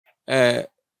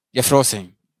Your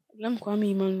frozen. Lam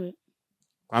Kwame Emmanuel.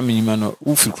 Kwame Emmanuel,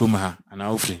 who feel Kruma and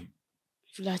our free.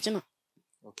 Filachina.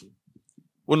 Okay.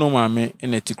 One no mammy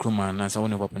in a Tikruma and as I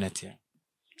want to open it here.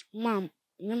 Mam,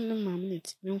 no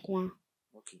minute, Minkwan.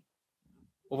 Okay.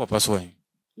 Over pass way.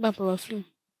 Papa flew.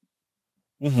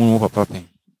 Who over papping?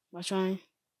 But trying.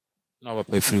 No, over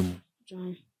pay free.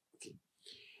 Trying.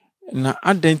 Na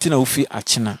adentina ofi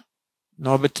achina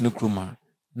na obetinu kruma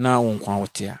na wonkwa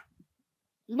wotia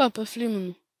Papa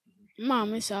flew.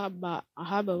 Mammy sa ba a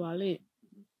harbor wale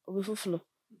obefuflo.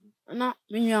 Na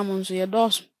menu amon so ye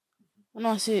dos. And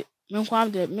I say,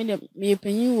 Minkwan de me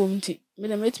penny womty,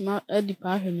 made a mate my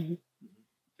departure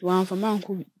to one for man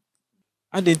could.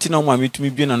 adentina ma metumi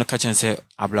bi na no ka chen se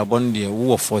ablabon de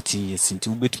wo 14 years nti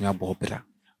wobetumi abobra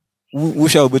wo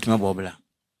sha wobetumi abobra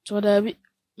so da bi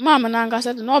mama na nga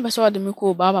said no be so de me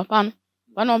ko baba pan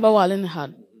ba no ba wale ne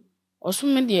had oso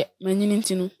me de manyini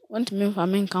ntinu want me fa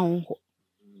me nka wonko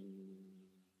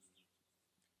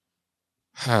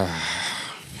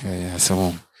ya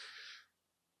so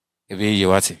ebe ye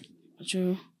wati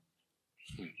achu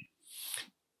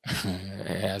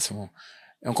ya so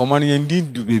enkomani yendi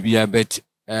du bebia bet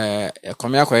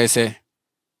ekomi akoye se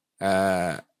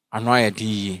ano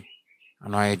ayedi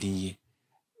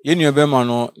yenu ebema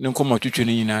no ne nkomo twetwe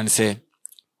no nyina se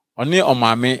one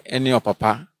omame ene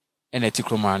opapa ene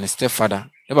tikroma ne stepfather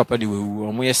e papa de wewu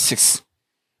omo ye 6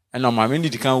 ene omame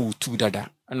ndi kan wu 2 dada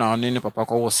ene one ne papa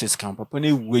ko wo 6 kan papa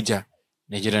ne wueja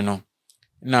ne jere no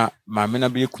na mame na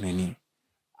be kunani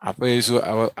apa yeso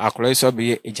akora yeso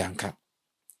be ejanka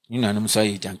nyina no so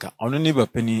ejanka ono ne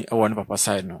bapani e wo ne papa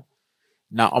side no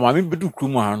na omame bedu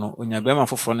krumu ha no onya be ma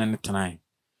foforo ne tenan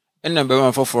ene be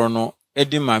ma foforo no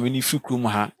edi mame ni fi krumu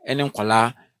ha ene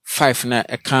nkwala 5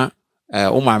 na eka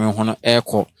o mame ho no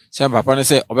eko se papa ne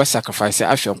se obe sacrifice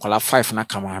ahwe nkwala 5 na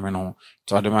ka mame no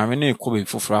to de mame ne ko be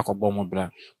foforo akobọ mo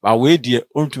bra ba we die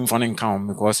ontum fo ne nka on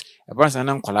because e ba san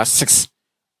na nkwala 6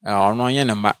 ono anye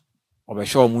ne ma obe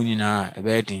hwe omu nyina e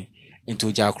be din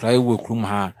into ja akura ewo krumu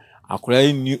ha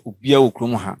akura ni obia wo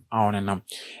krumu ha awon nam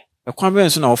e kwan be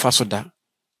nso na wo fa so da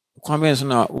kwan be nso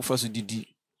na wo fa so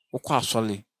didi wo kwa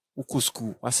asole wo ko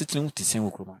school wasitinu tisen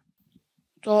wo krumu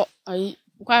to ai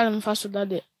kwa na fa so da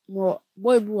de mo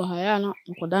boy bu ha ya na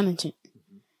nkoda ne chi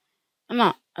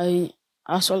ana ai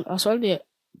asol de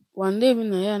one day bi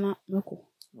na ya na meko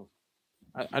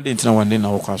adentina one day na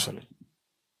wo kwa asole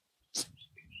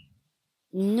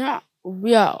nya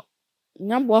obia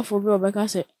nya boafo bi obeka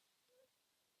se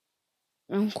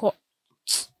enko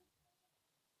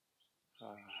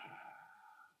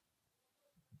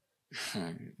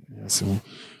so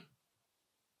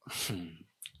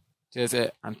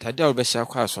Tese antade obe sha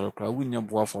kwa asole kra wunya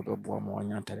boafo be boa ma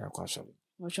onya antade kwa asole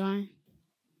ochan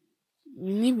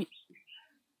ni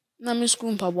na me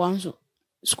school pa boanso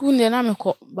school ne na me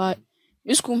ko ba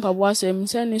school pa boase me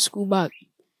say ni school bag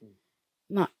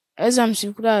na exam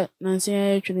sikura na nse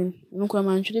ya twene nko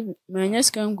ma ntwede ma nya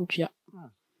sika nkutwa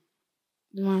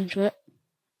ma ntwede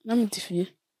na mtifie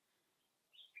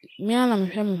me ana me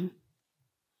hwem ho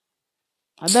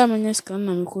ada ma nya sika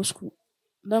na me ko school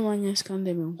ada ma nya sika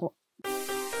de me nko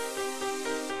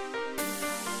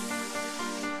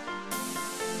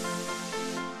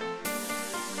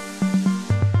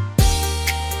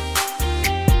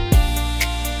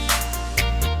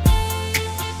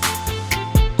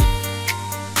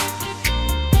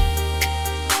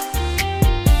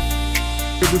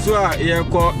so a ye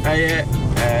ko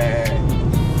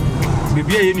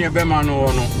bibia ye nua be ma no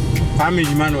wo no Kwame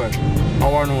Emmanuel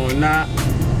owo no na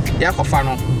ya kofa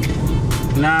no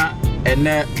na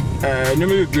ene ne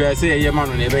me bibia se ye ma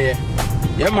no na ebe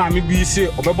ye ma me bi se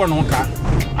obebo no ka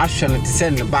ahwe no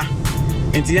tse ne ba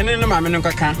enti ye ne ma me no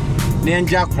kaka na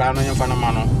enje akora no yemfa no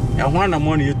ma no e ho na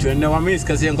mo no yetu ne wa me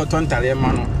iska se enkoto ntare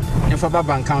ma no yemfa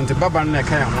baba account baba no na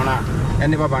ka ya ho na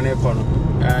ene baba no e ko no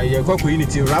ye ko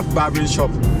unity rap barbering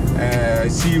shop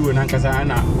see you na nkasa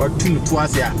na watunu to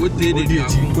ase a odi di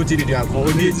akon odi ti a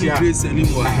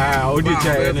odi ti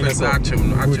a ne so action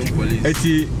police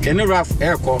eti ene raf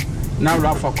eko na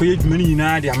raf akoye dwumani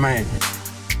nyina di aman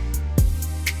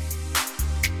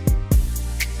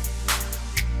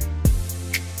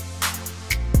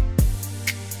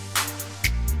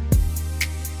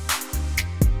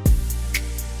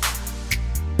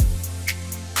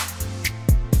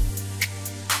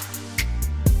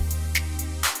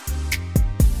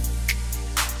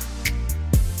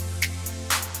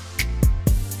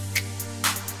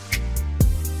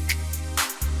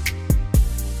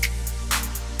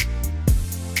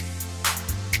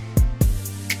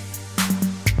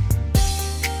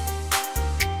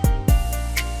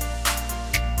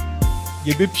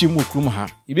yebepie mu krum ha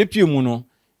yebepie mu no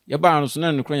yɛba no so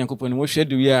na no kra Nyankopɔn ni wo hwɛ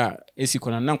de wi a esi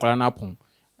kona na nkwala na apon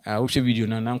wo hwɛ video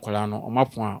na nkwala no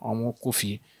ɔmapon a ɔmo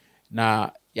kofie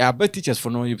na ya ba teachers for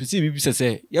no yɛpisi bibi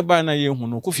sɛ yɛba na yɛhu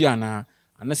no kofie ana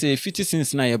say 50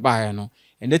 cents na yɛba ya no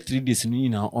and 3 days no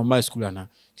nyina on my school ana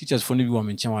teachers for no bi wo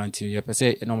me nkyɛn wanti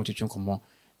yɛpɛ na ɔmo twetwe nkɔmɔ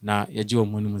na yɛgye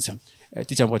ɔmo no musam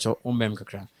teacher bɔchɔ ɔmbɛm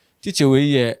kakra teacher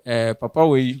we yɛ papa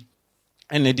we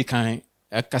ɛna di kan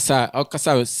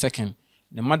kasa second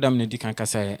the madam ne di kan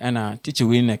kasa ɛna teacher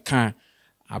we ne kan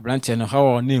abrante no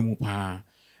how na emu pa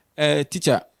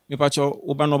teacher me pacho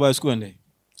oba no ba school ende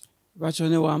pacho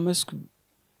ne wa ma school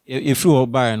e free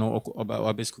oba no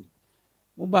oba school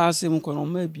oba asem ko no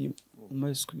ma bi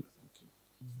ma school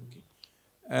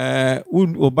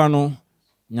oba no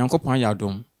Nyankopɔn ya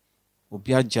dom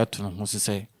obi agya to no ho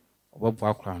sɛ obabu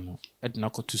akra no edna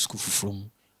ko to school fufrom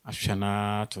ahwɛ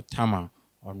na to tama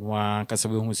ɔno a kasa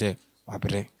be hu sɛ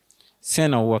wabrɛ sɛ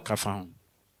na wo ka fa ho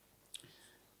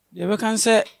de be kan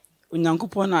sɛ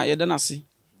Onyankopɔn na yɛda nase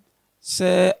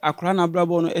sɛ akra na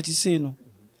brabo no eti sei no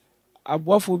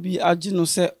aboafo bi agye no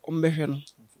sɛ ɔmbɛhwɛ no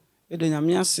ede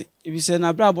nyame ase ebi sɛ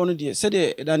na brabo no de sɛ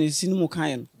de eda ne sinu mu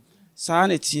kan no saa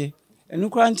na tie enu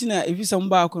kra ntina ebi sɛ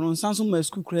mba akɔ no nsanso ma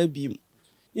school kra bi mu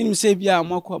inim sɛ bia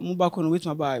mo ba kɔ no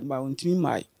wetima ba ontimi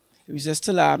mai ebi sɛ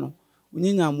still ano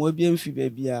onyinya mo bia mfi ba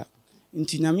bia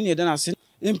nti nyame ne eda nase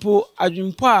mpo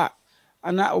adwempo a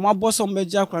ana o mabɔ sɛ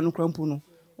mbɛgye akra no krampo no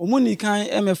omuni kan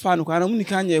emefa no kwa na omuni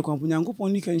kan yɛ kwampo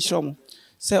Nyankopɔn ni kan hyɛ mo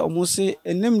sɛ omo se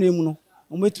enem na emu no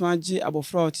ometima agye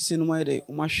abofra o tise no mo yɛ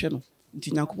o mahwɛ no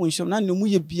nti Nyankopɔn hyɛ mo na ne mu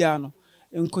yɛ bia no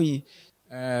enkoyi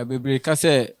bebre ka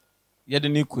sɛ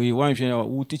yɛde ne koyi wanhwɛ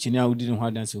wo teach ni a wo di ne ho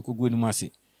adanse kogu ni mu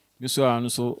ase biso a no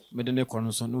so mede ne kɔ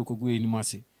no so no kogu ni mu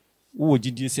ase wo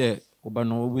gidi sɛ oba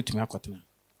no obetumi akɔtena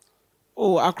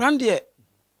akran de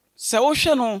sɛ wo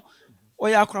hwɛ no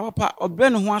ɔyɛ akra papa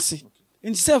ɔbrɛ ne ho ase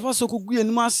nti sɛ fa so kogu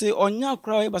ni mu ase ɔnya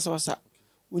akra ɔyɛ basabasa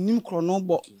onim kro no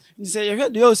bɔ nti sɛ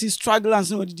yɛhwɛ de o si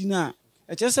struggles no didi na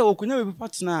ɛkyɛ sɛ okonya be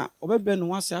partner ɔbɛbrɛ ne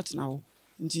ho ase atena ho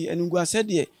nti enungu ase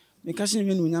de me ka hye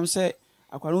ne nyam sɛ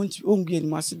akra ongu ni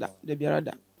mu ase da biara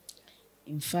da.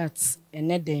 In fact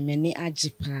ene de meni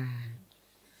agipa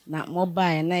na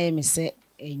mobile na ye me se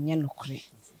enye nokre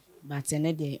but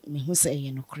ene de me hu se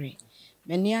enye nokre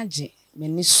meni agi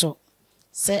meni so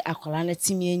se akola na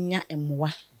timi enya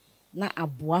emwa na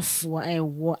aboafo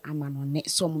ewo amanone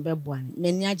so mo beboa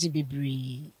meni agi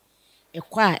bebre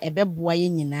ekwa ebeboa ye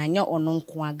nyina anya ono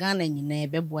nko aga na nyina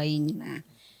ebeboa ye nyina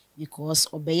because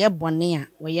obeye bone a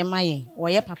woye mayen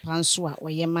woye papa nso a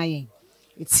woye mayen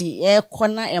iti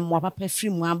kona emwa papa free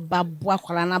mu ababo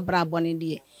akwala na brabo ne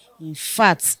de in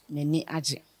fact mani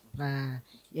age ba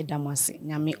yedamase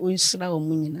nyame onsira wo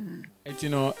mu nyina eti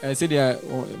no se dia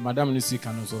madam ne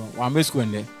sika no so wa mesku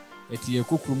ende eti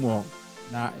ekokuru mu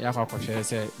na ya fa kwhwere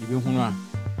se ibehunu a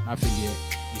na fe de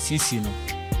isisi no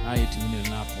na yetumi ne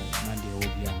na apo na de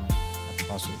obi a no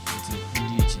atopa so eti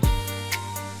ndi echi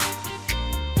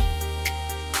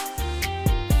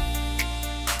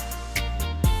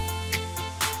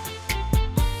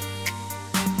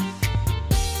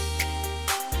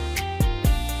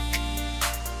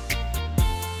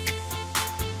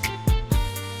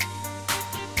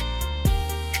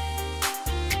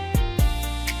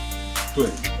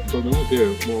So me who say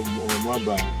mo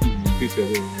aba this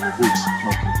boat.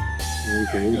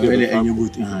 Okay. Any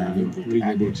boat.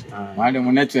 Why the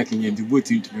network in the boat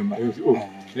to remember. Oh.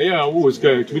 Yeah, who was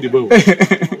scared to be the boat?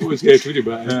 Who was scared to be the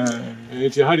boat?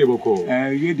 It's a hard boko.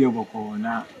 You dey boko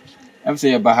na. Am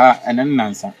say baha and then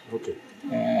nansa. Okay.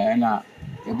 Na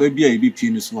e ba bia e bi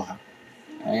pie no so ha.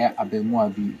 Abemu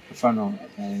abi fa no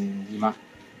yima.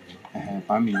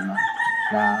 Family ma.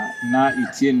 Na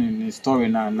itie ne story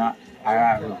na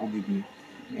ara ho bibi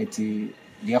eti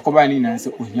de akoba ni na se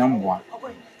ohiamboa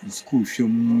school hwem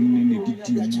ne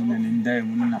didi mu ne ndai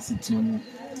mu na setena mu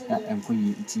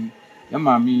enkoyi eti ya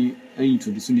maami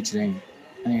introduce ni kire yin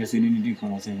na yeso ni di kan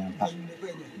wose yampa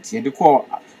eti e de ko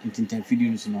intintan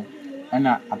video no so no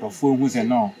ana abafo hu se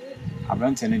no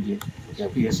abrante ne de ya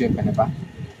ku yeso e peneba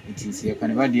eti se e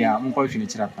peneba de a mo kwa hwe ni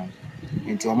kira kwan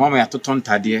eti o mama ya toton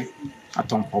tade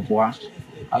aton poboa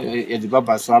yɛde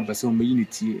baba so abase o meyi ne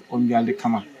tie onwale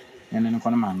kama yɛne ne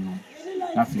kɔne maame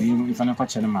na afei ifa ne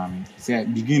kɔkyɛ ne maame sɛ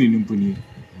beginning no mponi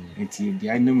enti de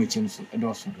ai na machine so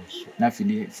ɛdɔso na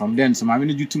afei from then so maame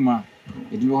ne jutuma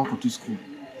yɛde no kɔ to school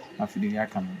na afei de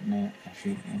aka no na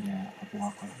afei apo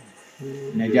akɔ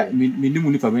na ja me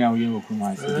nimu nipa bɛn a woyɛ wɔ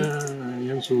kuma ase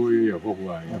yɛn so yɛ bɔbɔ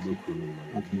a yɛ bɛkuru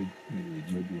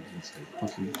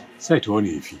okay site one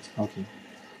efi okay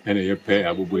and a pair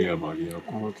abubu ya mali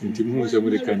yako ntimu se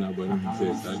muri kana bana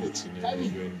mse sana chini ya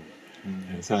yoni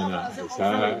sana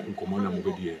sa nkomona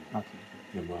mugedi okay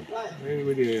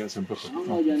Anybody has some papa.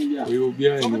 We will be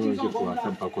in your for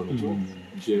some papa.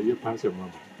 You pass your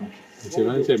mother. It's a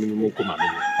answer minimum command.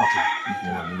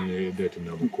 Okay. That in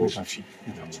our coffee.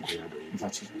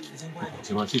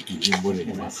 So much it is in bonnet.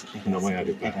 No, my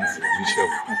other parents.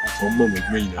 Some moment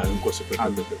me, I don't gossip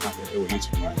about the papa. I will let you.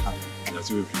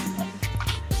 That's what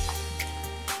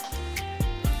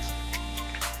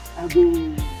I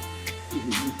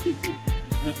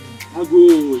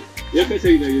go. You can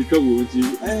say that you come with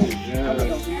you.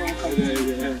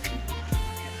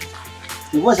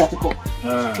 You was at the call.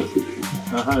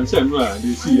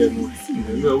 They see you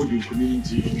know, the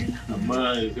community. A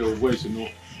man is a voice, you know,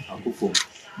 I go for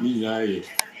me. I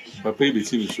pay the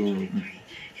city so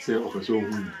say, of so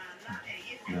good.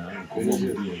 Now, come on, be a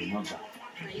mother.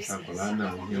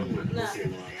 Sacolana,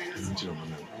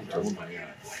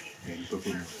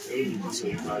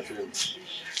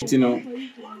 you know,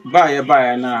 buy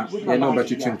na you know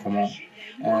better chin come on.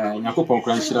 Nyakopon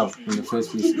kran shira in the first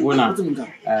place. Wona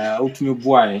otumi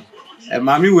boae.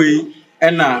 Mami we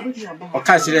na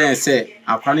oka shira yen say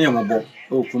akwane yemobo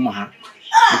okumu ha.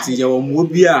 Nti ye wo mo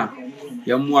bi a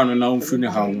ye mo anu na mfiri ne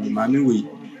ha wo. Mami we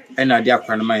na de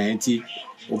akwane ma yen nti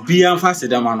obi amfa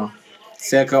sedama no.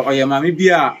 Seka oye mami bi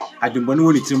a adwumbone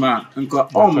woni tirima nko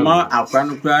omma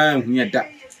akwane kra hu ye da.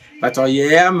 But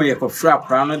oye am ye kofra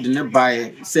akra no de ne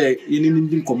bae say yeni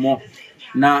ndim komo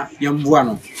na yambua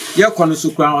no ye kono so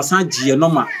kra osan giye no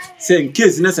ma say in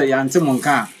case na say yante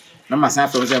monka na masan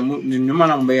from say nyuma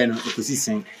na mbe ye no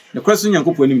ekosisen ne kwaso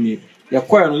nyankopɔ nim ni ye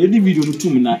koyo no ye di video no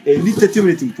tum na e li 30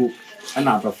 minutes mpo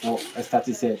na abafo start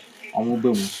say omo ba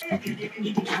mu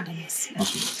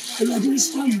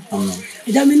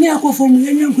Damini akofo mu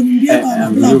yenyanku mbia ba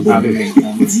bla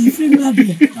di free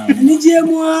mabia ani je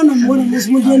mu ana mo na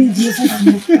mo je ni je fo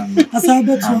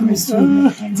asabe to mo so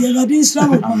di la din sra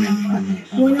mo ko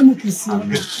mo ne mo kisi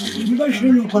di ba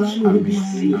hwe no ko na no bi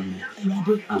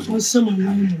o so mo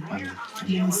na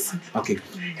yes okay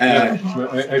I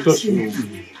thought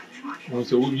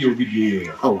so we obedient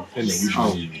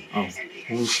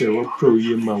and we say what pro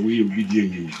ye ma we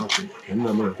obedient okay and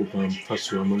na ma ko pam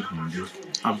faso am kunde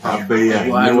abaya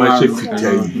na wa che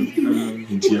fitai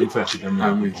nti en fa fitai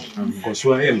na ko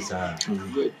so ayem sa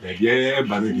na ye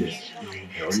ba no de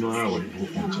ono a wo ko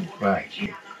bye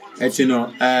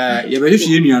etino ye be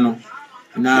hwe nua no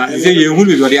na ze ye hu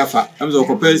bi do de afa am zo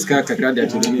ko pelska kakra de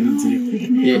to ni nti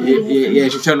ye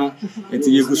hwe no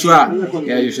eti ye guso a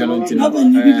ye hwe no nti no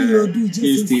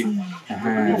insti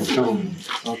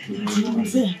okay okay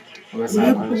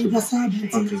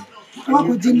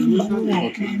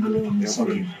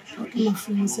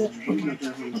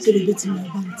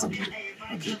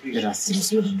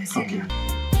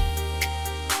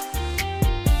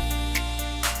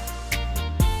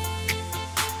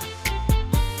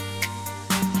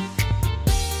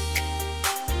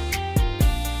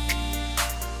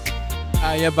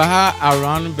Ayabaha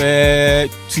around be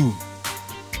 2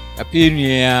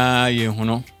 apenia ye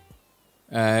huno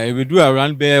we do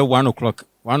around be 1 o'clock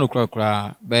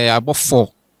be about 4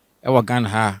 e wa Ghana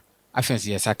ha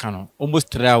afense yes aka no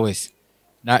almost 3 hours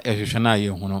na ehwehwe ye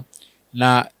huno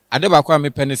na adeba kwa me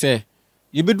pene se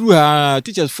ye bedu ha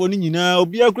teachers for ni nyina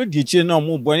obi akra die chire na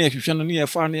omo bo na ehwehwe no ne ye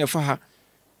fa ha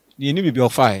ne ni bibi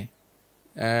ofa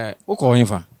woko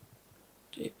yinfa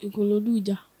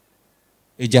Ikoloduja.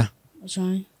 eja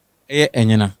Achai.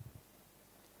 Enyena.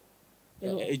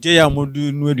 Eje ya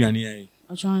modu nu aduane ya.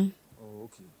 Achai. Oh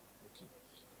okay.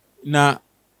 Na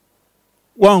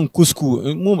one ku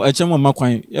school mu achema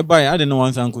makwan ye bai ade na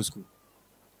one san ku school.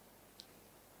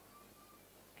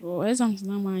 Oh exams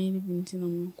na ma yin bi ntina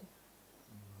manko.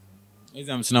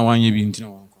 Exams na wan ye bi ntina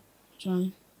wanko.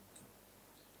 Achai.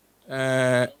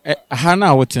 Ha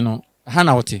na wote no. Ha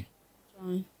na wote.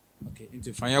 Achai. Okay,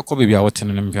 into fan ya ko be bia wote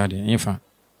no mfiade. Enfa.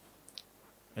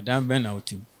 Edan ben na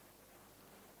wotim.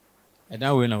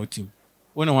 Edan we na wotim.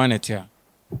 Wona wan ete a.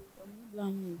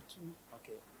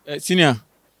 Okay. Senior.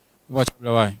 What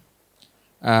why?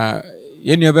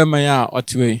 Ye nua be man ya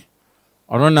otwe.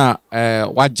 Oro na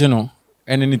waje no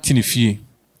ene ne tini fie.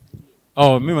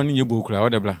 Oh, me man nye bokura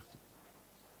odebla.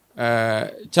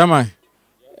 Chama.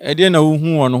 Ede na wo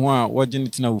hu wono ho a waje ne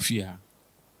tina wo fie ha.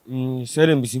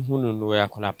 Sere mbisi hu no ya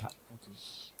kolapa. Okay.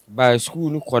 Ba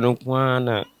school no kono kwa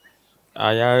na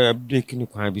aya break ni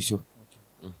kwa bi so.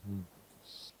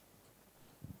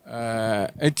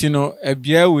 Etino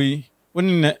ebia we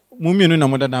woni mumienu na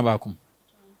modada ba akum.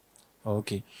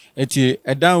 Okay. Eti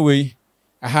edan we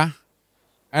aha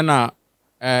ana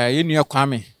ye nua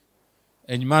Kwame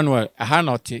Emmanuel aha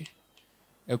na ote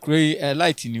ekure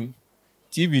light nim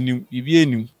TV nim bibie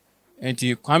nim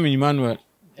enti Kwame Emmanuel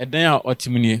edan a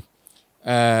otimnie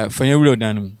fanya wura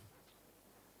dan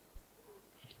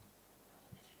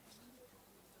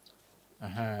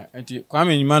enti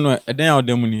Kwame nyima no eden a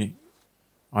odam ni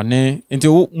one enti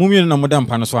mumie na modam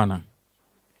pa no so ana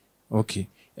okay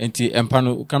enti empa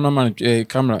no cameraman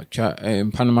camera twa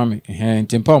empa no mame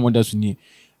enti empa moda so ni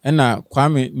na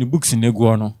Kwame ni books na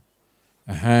egu no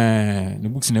ni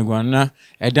books na egu na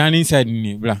edan inside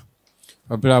ni bra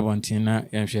bra bontin na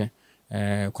yenhwe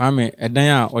Kwame edan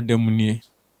a odam ni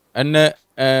ene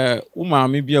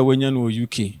umame bia wanya no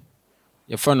UK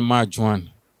ye fa no ma Joan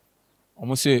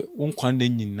omo se wonkwan na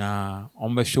nyina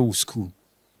omo hwe wo school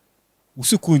wo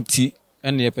school nti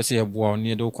ene ye pese ye boa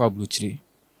ne de kwa blochire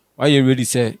why you ready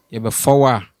say ye be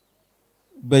forward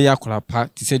be yakora pa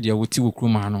ti se de woti wo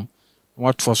kruma no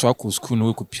what for so akọ school no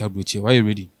we ko pia blochire why you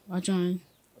ready Joan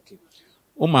okay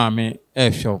umame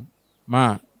hwe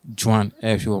ma Joan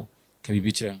hwe ka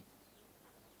bibi kire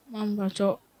mamba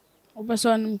cho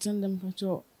obeso nim tendem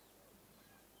pacho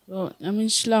so amin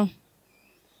shlam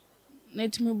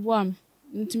net me boam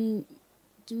ntim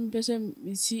pese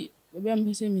misi bebe am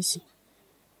pese misi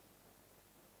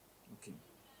okay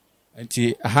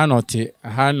enti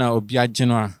aha na obi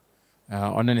ageno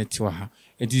a ona ne ti wa ha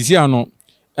enti si ano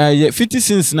ye 50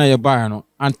 cents na ye buy no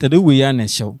antade we ya na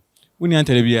hyew woni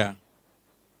antade bia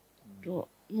to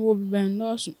mo ben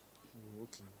no so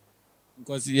okay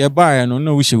because ye buy no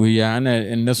na we hyew ya na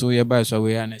enne so ye buy so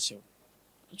we ya na hyew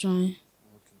Joan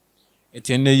okay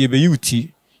enti enne ye be yuti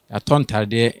ya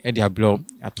tontade e dia blow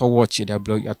ya to watch dia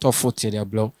blow ya to foot dia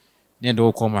blow ne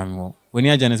do ko ma me wo woni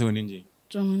agene se woni nje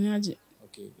Joan ni aje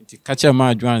okay enti kacha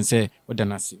ma Joan se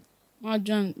odanasi ma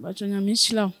Joan pacho nya min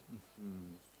shlam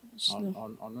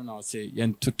on na say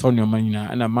yen to no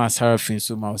manina na ma sarafin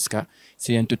so ma oska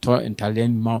say yen to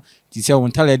Italian ma ti say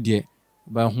won tale de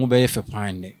ba hu be ye fe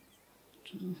pan ne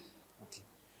okay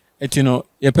etino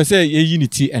ye pese ye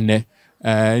unity ene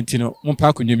etino mo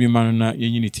pa konyo bi ma no na ye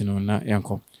unity no na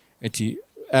yanko eti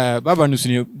baba no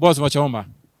suni boss ma choma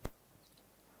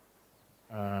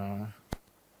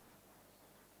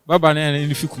baba ne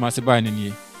ni fikuma se ba ne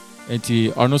ni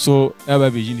eti ono so eba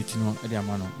be unity no e de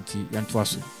amano eti yanto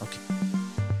aso okay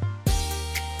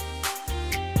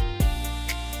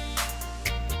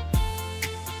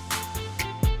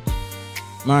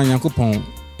ma Nyankopon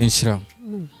enhira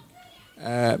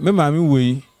me ma mi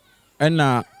wei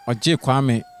na oje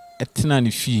Kwame etena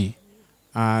ne fie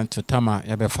to tama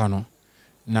ya befa no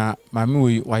na ma mi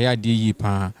wei wa ya de yi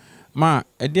pa ma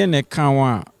e de ne kan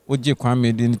wa oje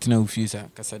Kwame de tena ofie sa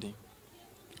kasade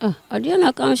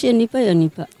Adiana kan she nipa ya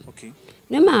nipa. Okay.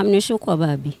 Ne maam ne so kwa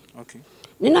baabi. Okay.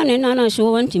 Ne na na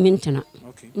so wanti mintena.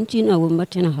 Okay. Nti na wo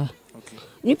mbatena ha. Okay.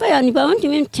 Nipa ya nipa wanti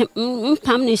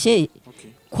mpam ne she. Okay.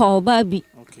 Kwa baabi.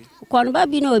 Okay. Kwa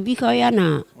baabi na obi ka ya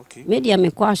na. Okay. Media me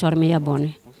kwa asore me ya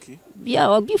bone. Okay. Bia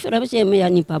obi fera se me ya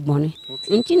nipa bone.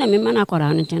 Okay. Nti na me mana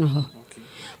kwara ne tena ho. Okay.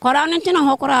 Kwara ne tena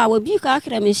ho kwara obi ka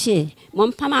akra me she. Mo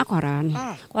mpam akwara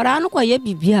no. Kwara no kwa ye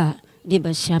bibia. De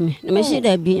ba shame na me se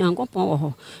da bi Nyankopon wo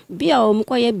ho bia o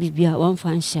mkoye bibia won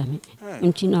fa nshame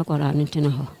nti na kwara ntena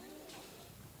ho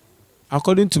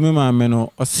according to me ma me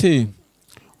no o say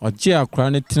oje akra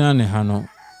ne tena ne ha no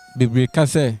bebre ka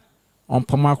say on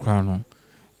pama akra no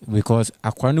because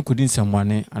akra ne kudin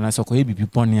samwane anasa koye bibi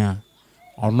pone a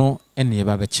ono ene ye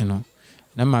ba be chi no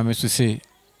na ma me so say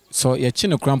so ye chi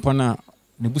ne krampo na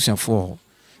ne busuafo ho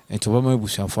ento ba ma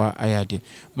busuafo ayade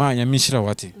ma nya mishira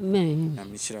wate amen na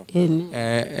mishira amen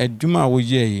eduma wo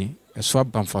ye yi eso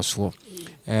abamfaso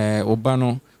oba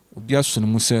no obi aso no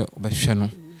mu se obehwe no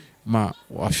ma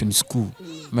wa hwe school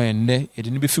ma enne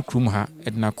ede ne be fikrum ha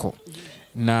edna ko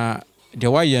na de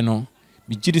waye no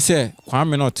bi gidi se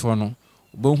Kwame no to no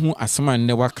obahu asema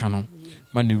nne waka no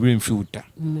ma ne were mfi uda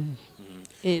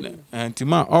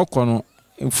ntima okọ no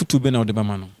mfutu be na ode ba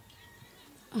ma no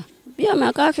bia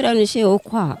ma ka kira ne she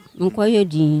okwa mkoye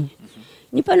din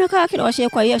nipa na ka kira o she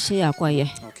kwaye she akwaye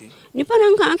okay nipa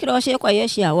na ka kira o she kwaye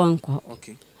she awonko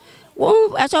okay won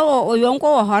acha o yonko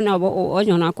wo ha na o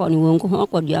nyona ko ni wonko ho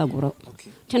ko di agoro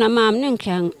okay tena mam ne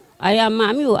nkan aya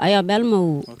mami o aya belma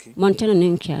o montena ne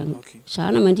nkan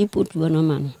sa na mandi putu no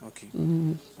man okay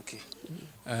okay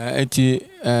eti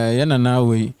yana na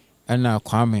we ana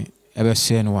Kwame ebe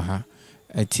se no ha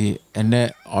eti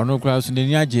ene ono kra so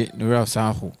ni age no real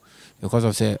saho because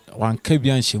of say one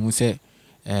kabian shemu say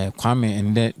Kwame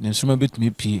ende ne nsoma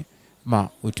betumi pi ma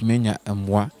otumenya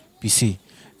emwa bisi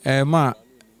ma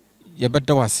ye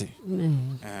beda wase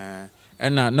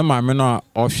na maame no a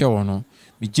ohwe wo no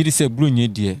bi giri say brunye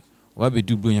die wa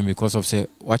bedu brunye because of say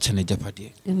wa chane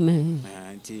japade amen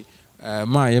anti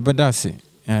ma ye beda se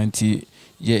anti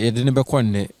ye de ne be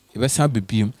konne ye be sa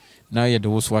bebiem na ye de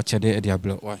wo so wa chede e de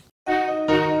ablo why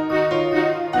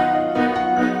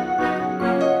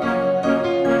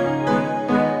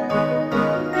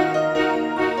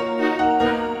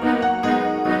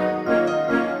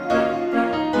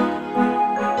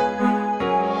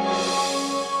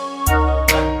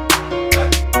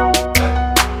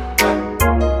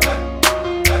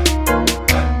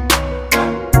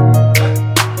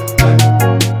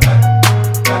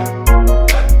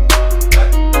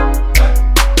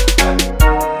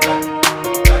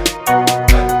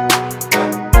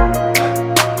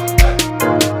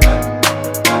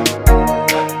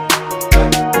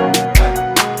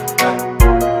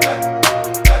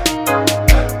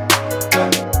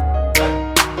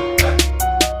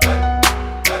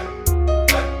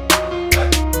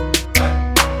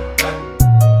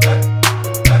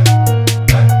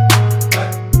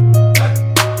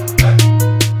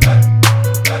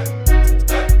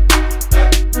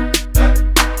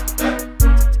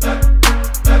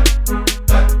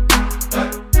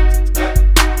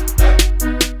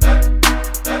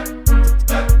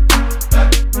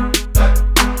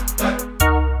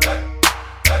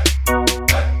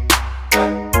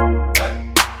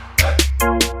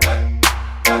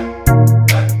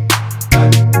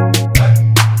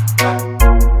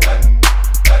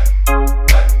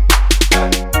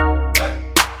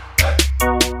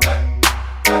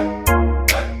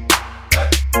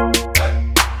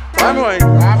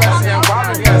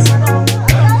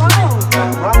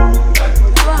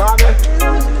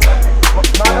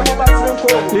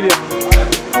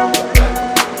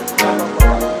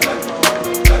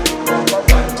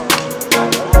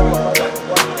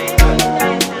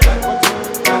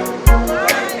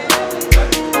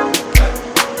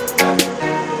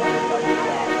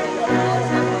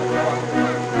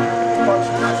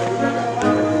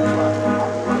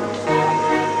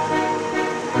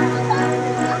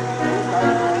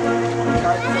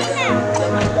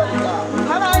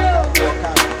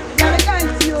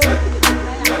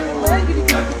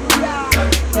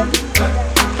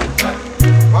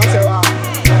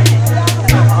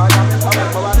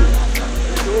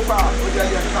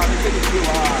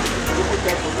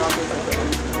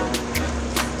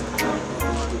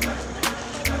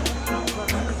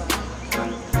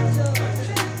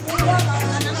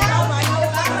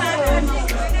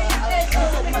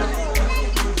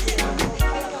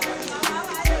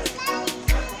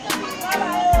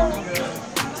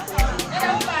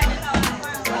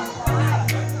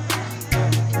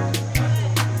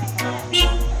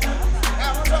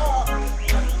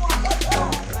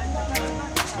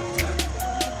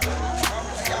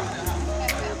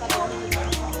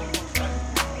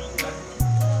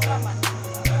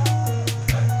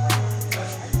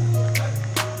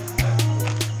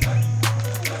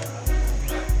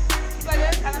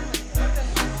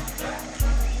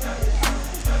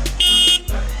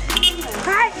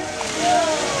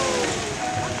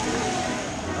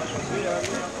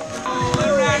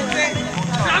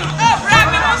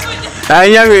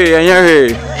Anyway.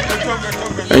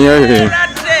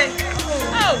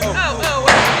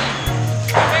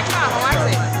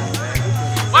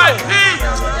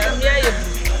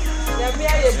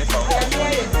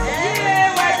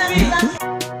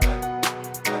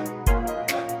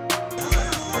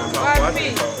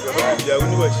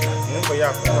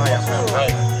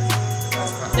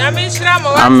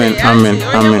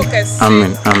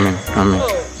 Amen.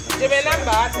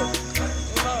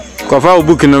 Kofa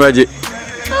ubuki no baje.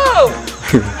 Oh.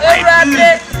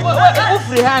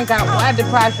 Free hand can why the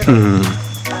price.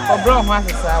 Or bro what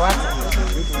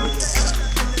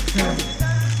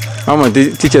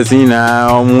teachers in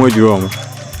omo adwuro.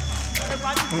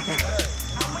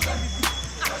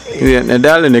 Na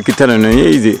dale ne kitana no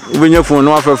easy. Ubenya phone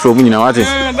no afa from nyina wate.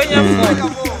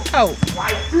 Oh.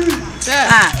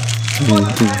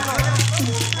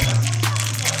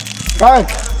 Fine.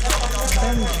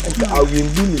 I will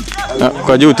be.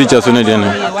 Kwaje u teacher so na dey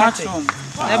no. The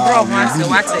bro wants to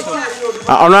watch it.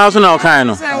 Ono aso na o kan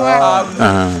no.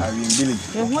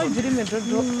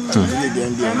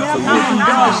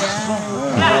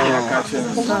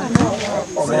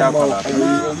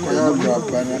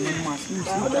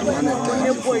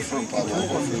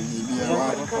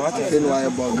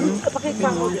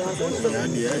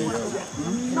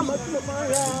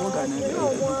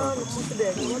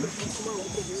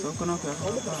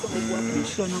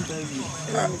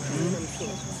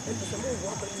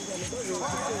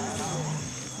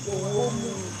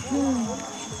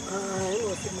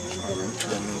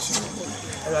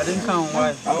 I didn't count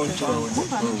why.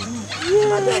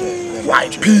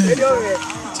 White pea.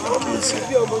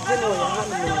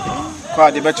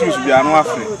 Kwa the batteries be anu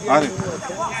afre.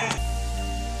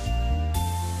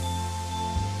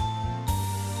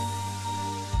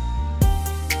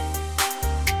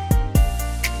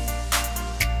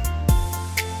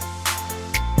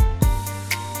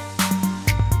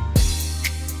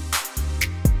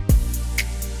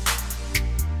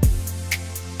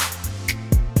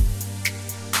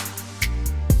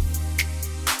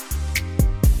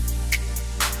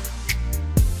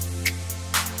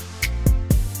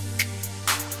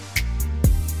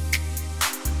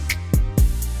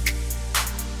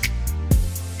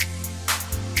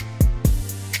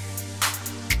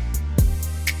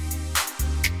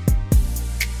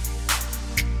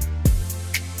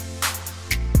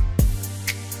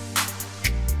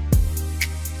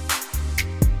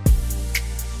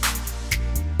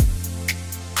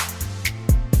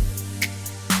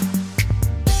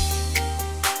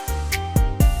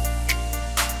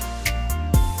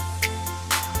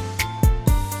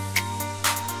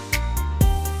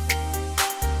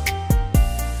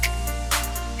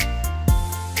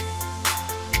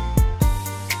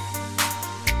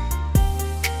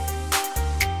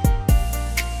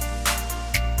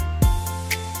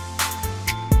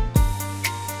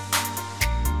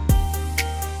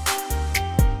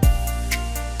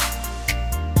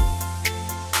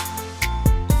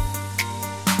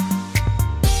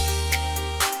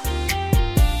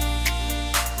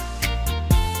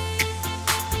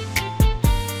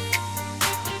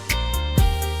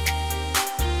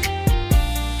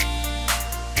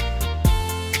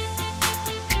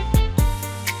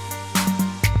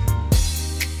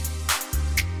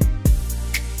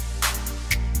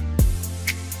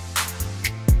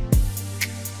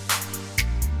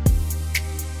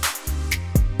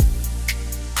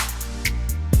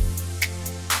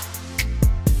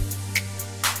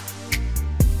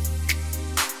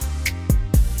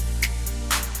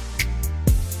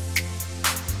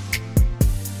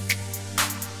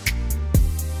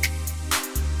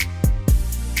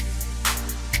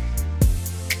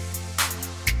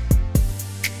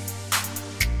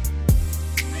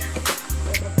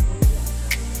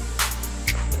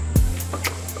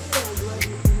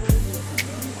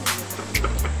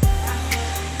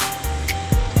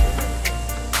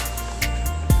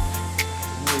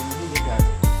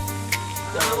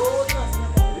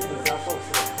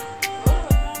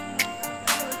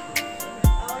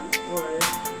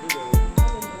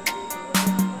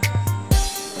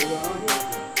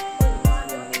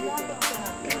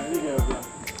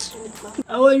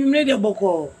 You made a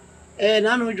boko, and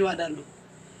I know you are done.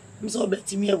 I'm so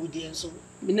betting me with you, so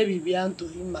me never be to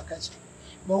him, Macash.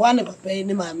 But one never pay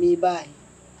him me by.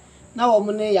 Now I'm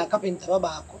money a carpenter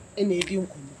tobacco, and a dink.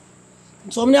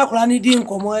 So many cranny dink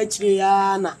or more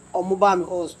Chiana or Mobami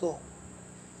or store.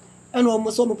 And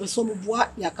almost some person of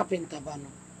what ya carpenter banner.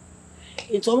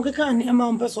 It's all the kind of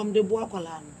man person de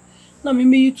Boacolan. Now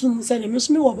me too send a miss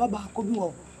me or Baba could be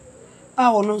over. I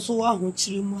will not so one who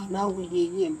chill now when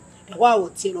he him. Wa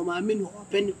wotie no ma me no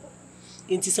open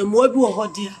it is a mobi wo ho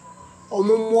dia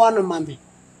omumwa no mame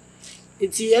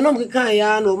enti enom keka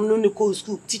ya na omno ne ko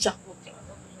school teacher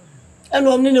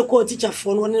eno omne ne ko teacher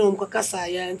fo no ne omkakasa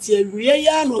ya enti awie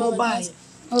ya na omubai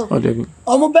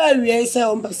omubai wie se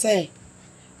ompese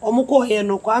omko ye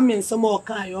no Kwame nsem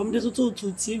oka ya omde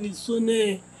tutu TV so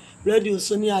ne radio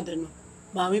so ne ade no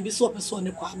mame bi so opese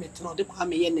ne Kwame tno de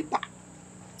Kwame ye ne ba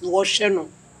wo hwe no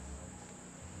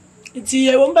enti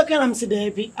ye wombeka na mse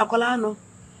da bi akola no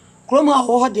kroma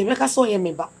ho de beka so ye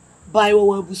me ba bai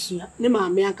wo abusua ne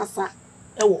mame ankasa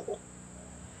ewo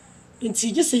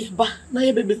enti je se ba na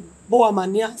ye bebe bo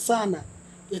amane asana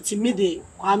yetimi de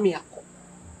Kwame akọ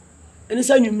eni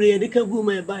sa nwumre ye de ka gu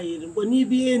ma ba ye bo ni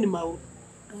bi eni ma wo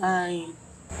ai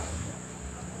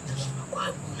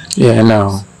yeah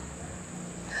now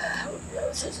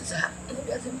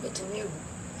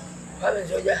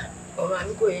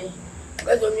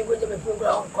Because when you go to my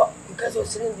program, because of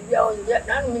sitting the hour,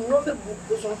 and we know the book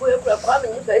was on fire,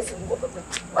 Kwame, you face and go for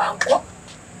one.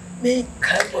 Me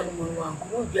can't go to one,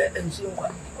 go get and soon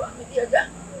Kwame, dear.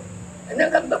 And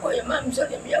then come back on your mom, so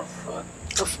you have fun.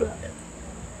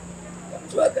 I'm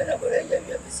so I can go and get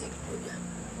me a sick for you.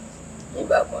 Me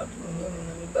back on to me,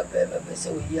 Papa,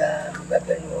 so we are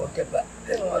Papa and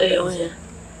whatever.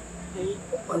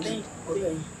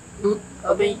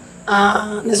 Obey.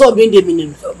 There's all been the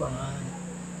minimum.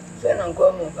 Then I'm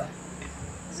going over.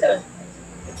 So,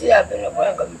 it's happened. I'm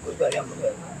going to go to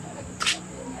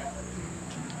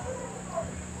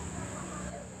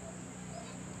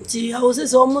the house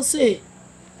is almost say,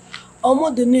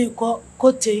 almost the name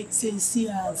Kote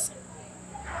says,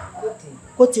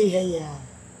 Kote here.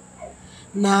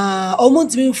 Now,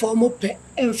 almost being for more pet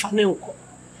and fanenco.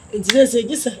 And today say,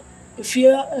 just if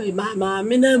you're my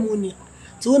mina munia,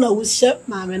 to know who shep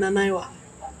my men and I were,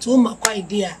 to my quite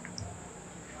dear.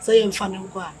 Say I'm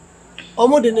fanenco.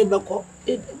 Almost the neighbor call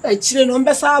it a children on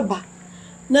Besaba.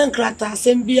 Nan crata,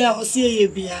 send beer or see ye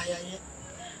beer.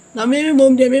 Na maybe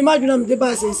mom de me imagine am de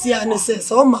ba se si ane se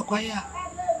so makwaya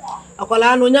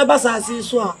akwala no nya ba sa si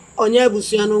so a onya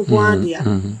abusua no nko ade a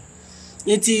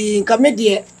enti nka me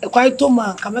de kwai to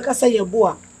ma nka me kasa ye bo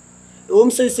a o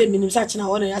m se minim sa china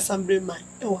wona ya assembly man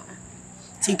e wa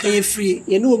ti nka ye free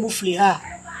ye no mu free ha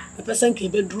e person ka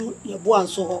bedru ye bo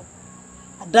anso ho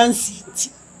adansi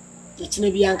ti ye china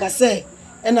bi anka se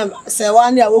e na se wa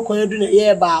ne a wo kon edu na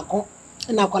ye ba ako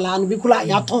e na akwala no bi kula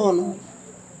ya ton no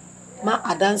ma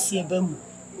adansi ebamu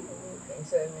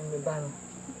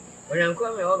when I'm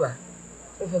coming over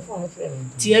if a phone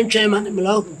friend ti entwe ma na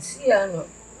melo see ano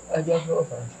ajo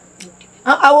offer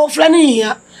awo friend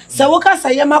here se wo ka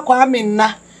saye makwa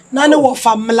amenna na ne wo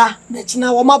famla na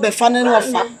china wo ma be fa ne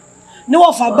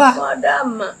wo fa ba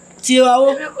madam ti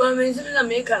awo me nsi na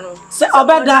me ka no se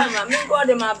obeda me go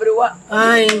de ma brewa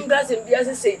ai ngase bia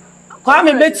se kwa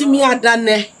me betimi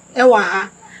adane e wa ha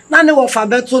na ne wo fa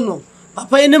beto no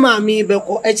papa ene maami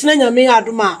beko echina nyame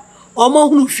adoma omo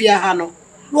hunu fia ha no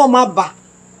no ma ba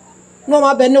no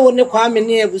ma be ne wo ne Kwame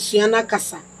ne abusua na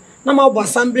kasa na ma bo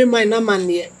assembly man na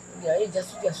mane ya e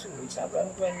jasu we chabra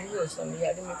no ni yo so me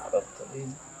ya de me ko to be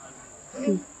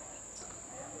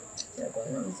ya ko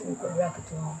na mi se ko bra to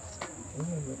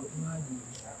ni ko ma di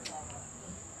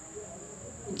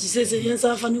jisese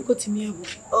yensa fa ni ko timi ebo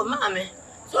o maame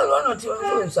so lo no ti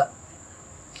o nsa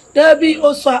dabi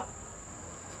oswa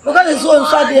because it's so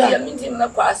sad there.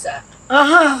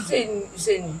 Aha. Say,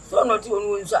 so not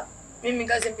even so. Mimi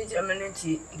ka se picture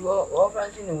menenti do o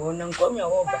Francis ni won nan kom ya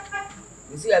wo ba.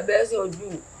 You see a bear say o do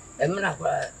e mena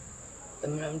kwa. E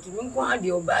mena ntimi nko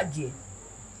ade o ba die.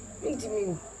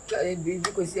 Ntimi ka e bi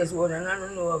ko si as won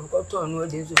nan no ko ton no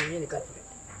de so me ni ka.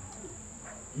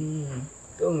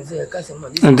 So me say ka se mo.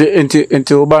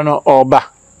 Enti oba no oba.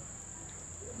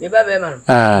 Me ba be man.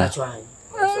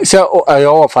 Se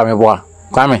ayo fa me boa.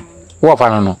 Kwame, wo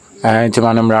fa no enti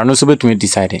manamra no so betumi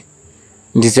decide.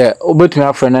 Ndi se obetumi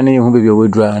afra na ne hu bebi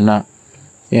owedura na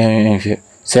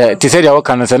se ti se dia wo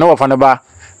kan se no wo fa no ba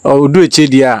odu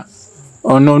echedi a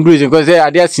ono ndu eche ko se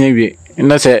ade asia wie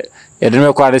na se yede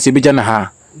me kwa de se bi jana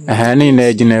ha ne na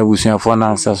ejina ebusuafo na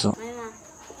ansa so.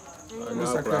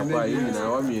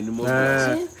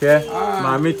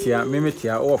 Ma metia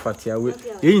memetia wo fatia we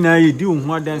ye nyina ye di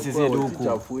hu adanse se de wo ko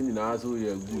chafo nyina so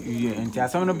ye gu enti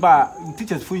asam no ba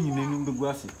teachers fo nyina no begu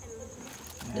ase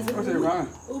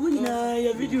Obina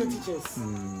ya video teachers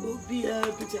obi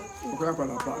picture okra kwa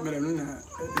la pa mere no na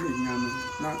nyina no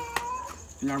na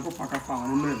nyanko paka fa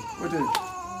no mere wote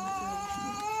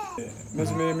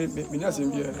me na se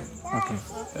mbia okay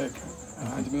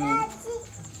and me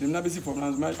the na basic for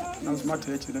na smart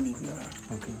church na me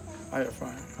okay I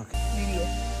fine okay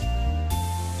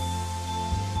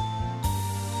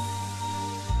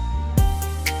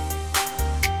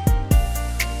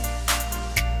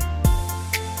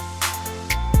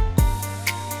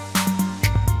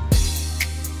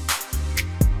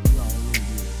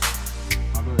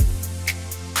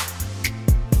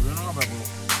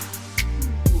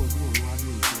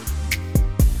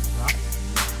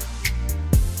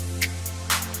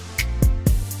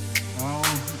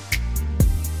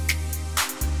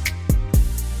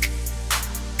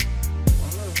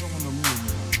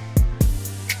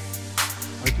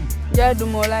Yeah, do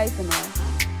more life and all.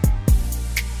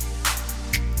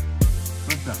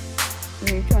 What's that?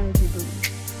 Me trying to do.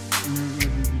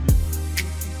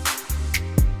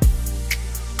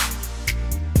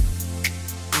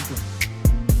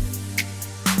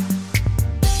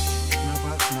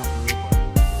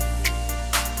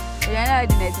 Yeah, I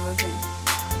didn't know it.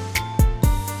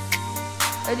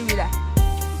 Where did you that?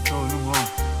 Oh, no more.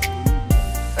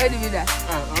 Where did you that?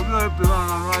 I'm not playing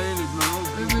on Ryan.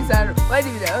 Where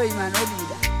did you that? Oh, man, where did you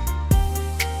that?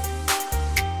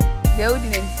 The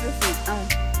audience is different.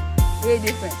 Very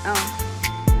different.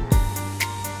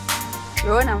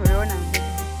 Rona.